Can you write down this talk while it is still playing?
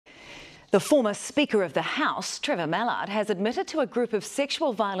The former Speaker of the House, Trevor Mallard, has admitted to a group of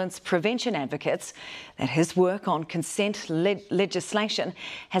sexual violence prevention advocates that his work on consent legislation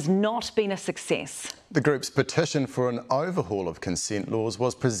has not been a success. The group's petition for an overhaul of consent laws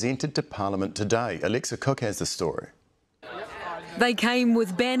was presented to Parliament today. Alexa Cook has the story. They came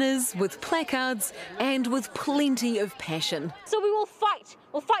with banners, with placards and with plenty of passion. So we will fight.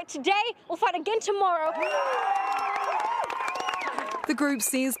 We'll fight today, we'll fight again tomorrow. The group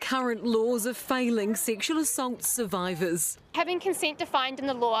says current laws are failing sexual assault survivors. Having consent defined in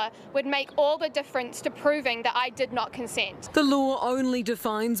the law would make all the difference to proving that I did not consent. The law only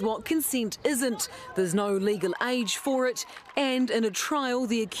defines what consent isn't. There's no legal age for it, and in a trial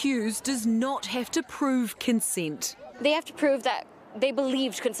the accused does not have to prove consent. They have to prove that they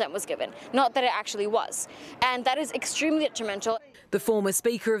believed consent was given, not that it actually was. And that is extremely detrimental. The former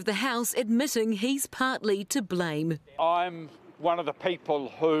Speaker of the House admitting he's partly to blame. I'm one of the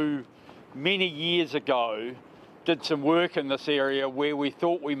people who many years ago did some work in this area where we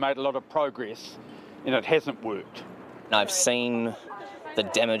thought we made a lot of progress and it hasn't worked. I've seen the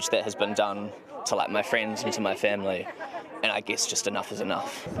damage that has been done to my friends and to my family, and I guess just enough is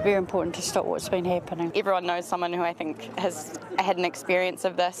enough. Very important to stop what's been happening. Everyone knows someone who I think has had an experience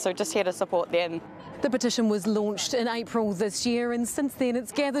of this, so just here to support them. The petition was launched in April this year, and since then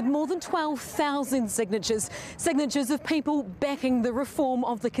it's gathered more than 12,000 signatures of people backing the reform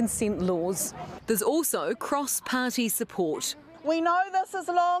of the consent laws. There's also cross-party support. We know this is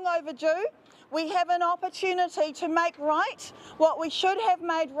long overdue. We have an opportunity to make right what we should have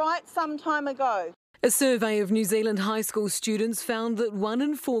made right some time ago. A survey of New Zealand high school students found that 1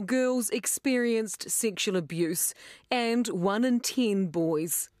 in 4 girls experienced sexual abuse and 1 in 10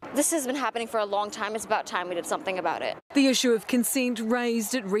 boys. This has been happening for a long time. It's about time we did something about it. The issue of consent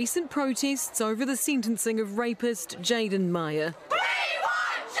raised at recent protests over the sentencing of rapist Jaden Meyer.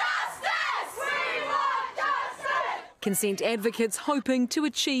 Consent advocates hoping to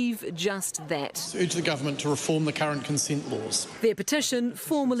achieve just that. Urge the government to reform the current consent laws. Their petition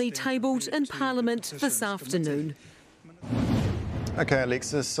formally tabled in Parliament this afternoon. OK,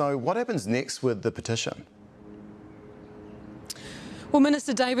 Alexa, so what happens next with the petition? Well,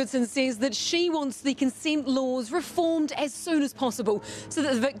 Minister Davidson says that she wants the consent laws reformed as soon as possible so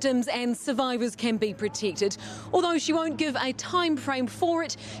that the victims and survivors can be protected. Although she won't give a time frame for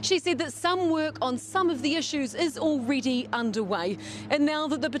it, she said that some work on some of the issues is already underway. And now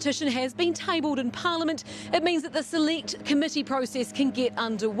that the petition has been tabled in Parliament, it means that the select committee process can get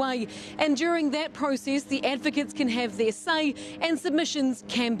underway. And during that process, the advocates can have their say and submissions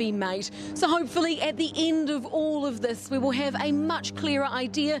can be made. So hopefully at the end of all of this, we will have a much clearer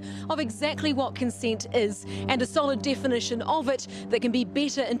idea of exactly what consent is and a solid definition of it that can be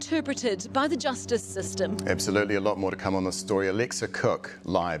better interpreted by the justice system. Absolutely, a lot more to come on this story. Alexa Cook,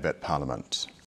 live at Parliament.